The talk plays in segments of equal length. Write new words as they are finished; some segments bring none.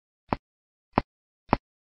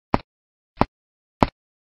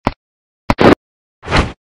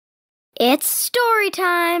It's story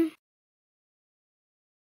time!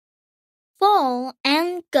 Foal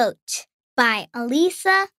and Goat by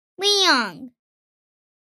Alyssa, Liang.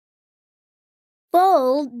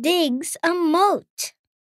 Foal digs a moat.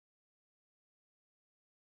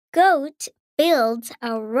 Goat builds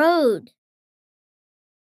a road.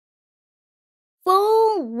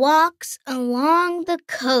 Foal walks along the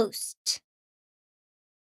coast.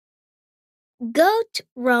 Goat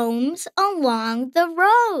roams along the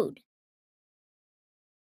road.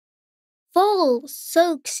 Foal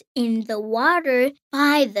soaks in the water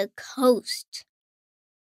by the coast.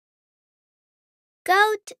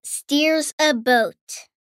 Goat steers a boat.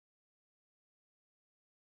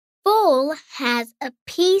 Foal has a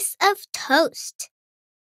piece of toast.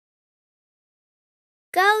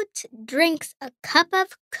 Goat drinks a cup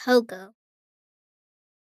of cocoa.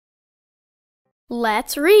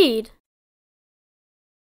 Let's read.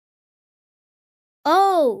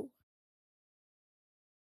 O.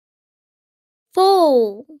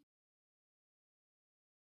 Foal.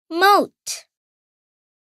 Moat.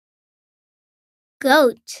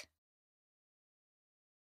 Goat.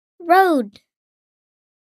 Road.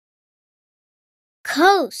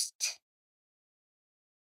 Coast.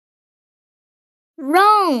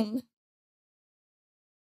 Roam.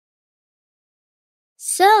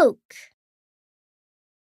 Soak.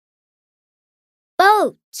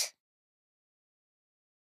 Boat.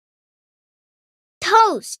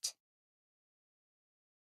 Toast.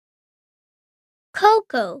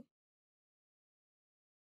 Cocoa.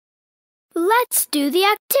 Let's do the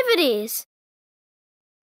activities.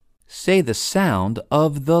 Say the sound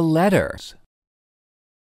of the letters.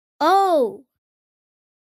 O.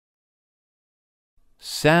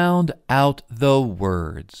 Sound out the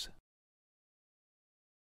words.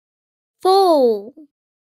 Foal.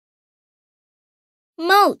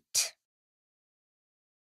 Moat.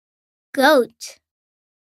 Goat.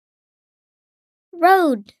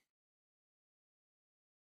 Road.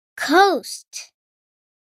 Coast.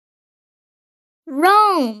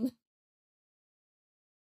 Roam.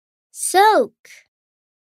 Soak.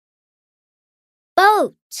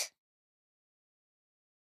 Boat.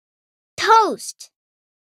 Toast.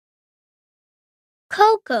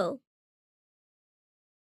 Cocoa.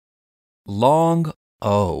 Long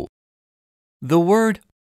O. The word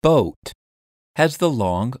boat has the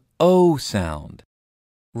long O sound.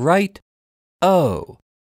 Write O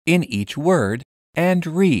in each word and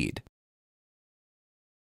read.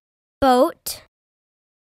 Boat,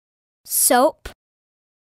 soap,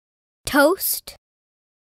 toast,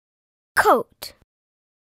 coat.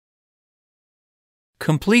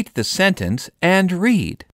 Complete the sentence and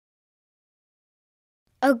read.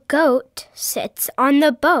 A goat sits on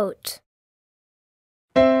the boat.